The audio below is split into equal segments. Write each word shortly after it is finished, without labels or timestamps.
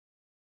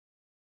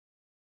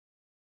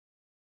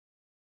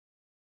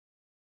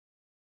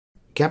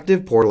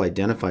Captive Portal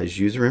identifies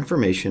user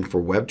information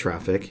for web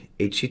traffic,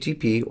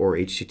 HTTP or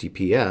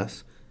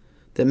HTTPS,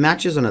 that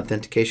matches an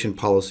authentication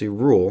policy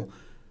rule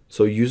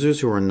so users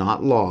who are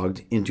not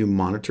logged into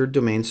monitored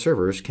domain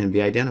servers can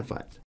be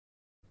identified.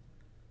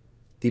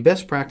 The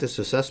Best Practice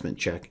Assessment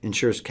check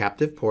ensures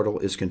Captive Portal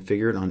is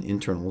configured on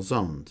internal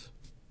zones.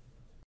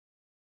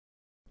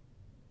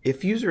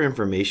 If user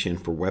information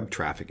for web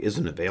traffic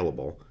isn't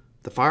available,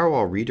 the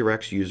firewall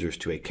redirects users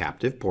to a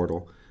captive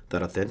portal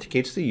that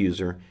authenticates the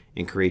user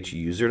and creates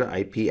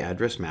user-to-IP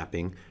address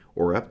mapping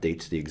or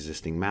updates the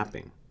existing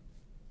mapping.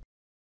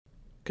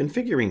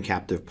 Configuring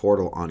Captive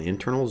Portal on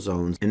internal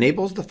zones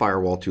enables the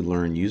firewall to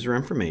learn user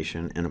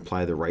information and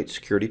apply the right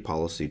security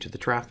policy to the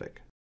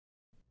traffic.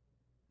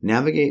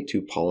 Navigate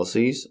to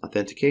Policies,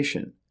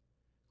 Authentication.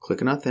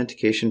 Click an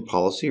Authentication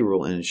Policy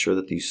rule and ensure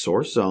that the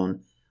source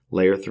zone,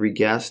 Layer 3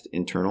 Guest,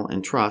 Internal,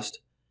 and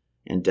Trust,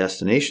 and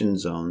destination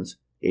zones,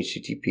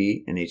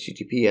 HTTP and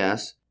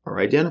HTTPS, are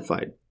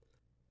identified.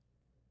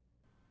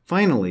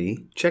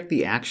 Finally, check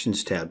the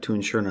Actions tab to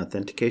ensure an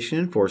authentication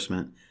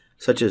enforcement,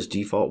 such as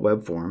default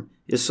web form,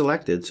 is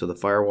selected so the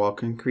firewall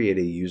can create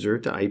a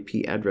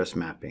user-to-IP address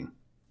mapping.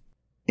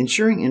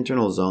 Ensuring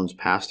internal zones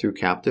pass through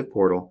Captive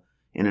Portal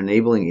and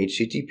enabling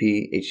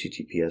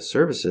HTTP/HTTPS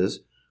services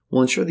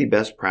will ensure the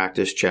best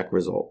practice check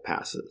result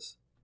passes.